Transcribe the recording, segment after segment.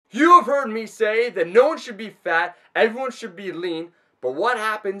You have heard me say that no one should be fat, everyone should be lean, but what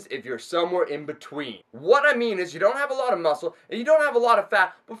happens if you're somewhere in between? What I mean is you don't have a lot of muscle and you don't have a lot of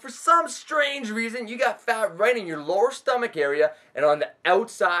fat, but for some strange reason you got fat right in your lower stomach area and on the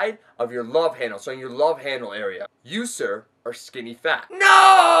outside of your love handle, so in your love handle area. You, sir, are skinny fat. No!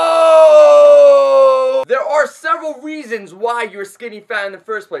 There are several reasons why you're skinny fat in the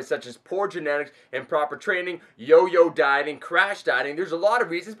first place, such as poor genetics, improper training, yo-yo dieting, crash dieting. There's a lot of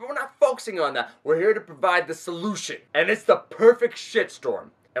reasons, but we're not focusing on that. We're here to provide the solution. And it's the perfect shitstorm.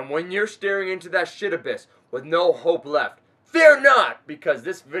 And when you're staring into that shit abyss with no hope left, fear not, because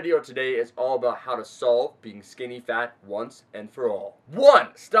this video today is all about how to solve being skinny fat once and for all. 1.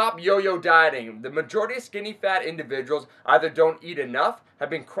 Stop yo-yo dieting. The majority of skinny fat individuals either don't eat enough, have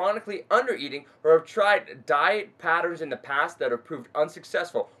been chronically under-eating, or have tried diet patterns in the past that have proved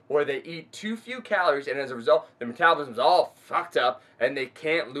unsuccessful, where they eat too few calories and as a result their metabolism is all fucked up and they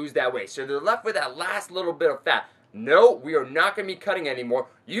can't lose that weight. So they're left with that last little bit of fat. No, we are not going to be cutting anymore.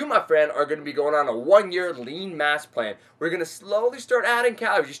 You, my friend, are going to be going on a 1-year lean mass plan. We're going to slowly start adding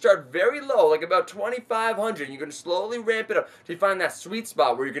calories. You start very low, like about 2,500. You're going to slowly ramp it up till you find that sweet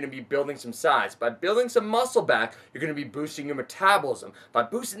spot where you're going to be building some size. By building some muscle back, you're going to be boosting your metabolism. By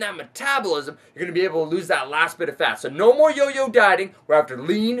boosting that metabolism, you're going to be able to lose that last bit of fat. So no more yo-yo dieting. We're after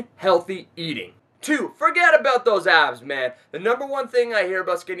lean, healthy eating. 2, forget about those abs, man. The number one thing I hear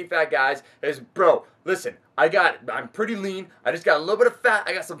about skinny fat guys is, bro, listen, I'm pretty lean, I just got a little bit of fat,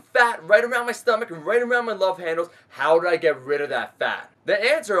 I got some fat right around my stomach and right around my love handles. How do I get rid of that fat? The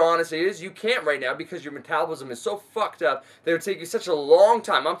answer, honestly, is you can't right now because your metabolism is so fucked up that it would take you such a long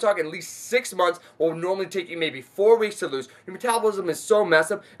time. I'm talking at least 6 months, what would normally take you maybe 4 weeks to lose. Your metabolism is so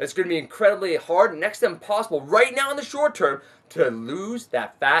messed up, it's going to be incredibly hard, next to impossible right now in the short term, to lose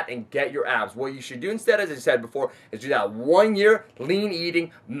that fat and get your abs. What you should do instead, as I said before, is do that 1-year lean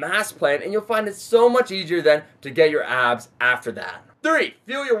eating mass plan, and you'll find it so much easier then to get your abs after that. 3,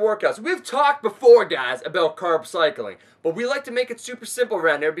 fuel your workouts. We've talked before, guys, about carb cycling, but we like to make it super simple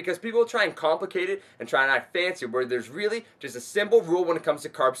around here because people try and complicate it and try and act fancy, where there's really just a simple rule when it comes to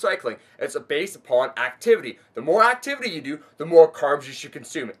carb cycling. It's based upon activity. The more activity you do, the more carbs you should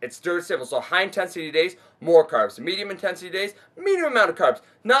consume. It's dirt simple. So high intensity days, more carbs. Medium intensity days, medium amount of carbs.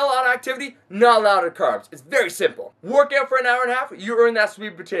 Not a lot of activity, not a lot of carbs. It's very simple. Work out for an hour and a half, you earn that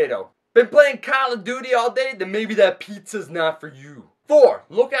sweet potato. Been playing Call of Duty all day, then maybe that pizza's not for you. 4,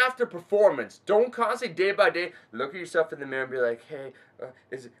 look after performance. Don't constantly day by day look at yourself in the mirror and be like, hey,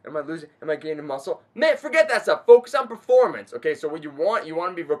 am I losing? Am I gaining muscle? Man, forget that stuff. Focus on performance. Okay, so what you want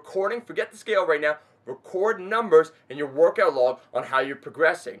to be recording. Forget the scale right now. Record numbers in your workout log on how you're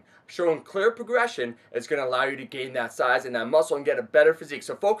progressing. Showing clear progression is going to allow you to gain that size and that muscle and get a better physique.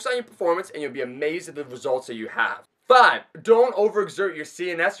 So focus on your performance and you'll be amazed at the results that you have. 5, don't overexert your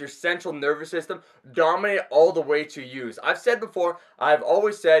CNS, your central nervous system. Dominate all the way to use. I've said before, I've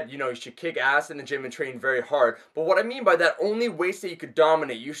always said, you should kick ass in the gym and train very hard. But what I mean by that, only ways that you could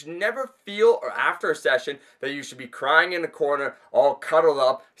dominate. You should never feel, or after a session, that you should be crying in a corner, all cuddled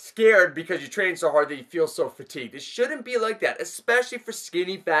up, scared because you trained so hard that you feel so fatigued. It shouldn't be like that, especially for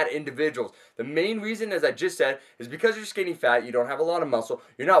skinny fat individuals. The main reason, as I just said, is because you're skinny fat, you don't have a lot of muscle,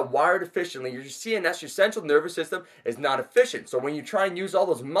 you're not wired efficiently, your CNS, your central nervous system, is not efficient. So when you try and use all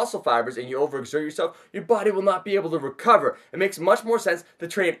those muscle fibers and you overexert yourself, your body will not be able to recover. It makes much more sense to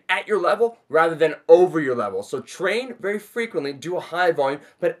train at your level rather than over your level. So train very frequently, do a high volume,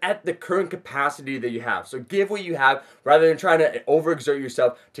 but at the current capacity that you have. So give what you have rather than trying to overexert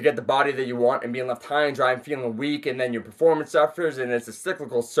yourself to get the body that you want and being left high and dry and feeling weak, and then your performance suffers and it's a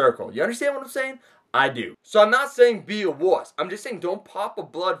cyclical circle. You understand what I'm saying? I do. So I'm not saying be a wuss. I'm just saying don't pop a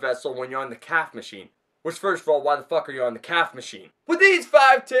blood vessel when you're on the calf machine. Which, first of all, why the fuck are you on the calf machine? With these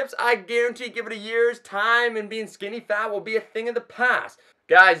 5 tips, I guarantee give it a year's time and being skinny fat will be a thing of the past.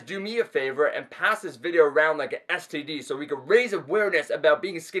 Guys, do me a favor and pass this video around like an STD so we can raise awareness about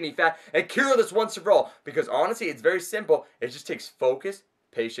being skinny fat and cure this once and for all. Because honestly, it's very simple. It just takes focus,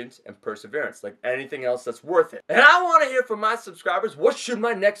 patience, and perseverance, like anything else that's worth it. And I want to hear from my subscribers, what should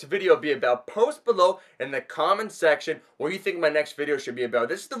my next video be about? Post below in the comment section what you think my next video should be about.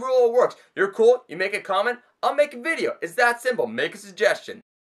 This is the rule it works. You're cool, you make a comment, I'll make a video. It's that simple. Make a suggestion.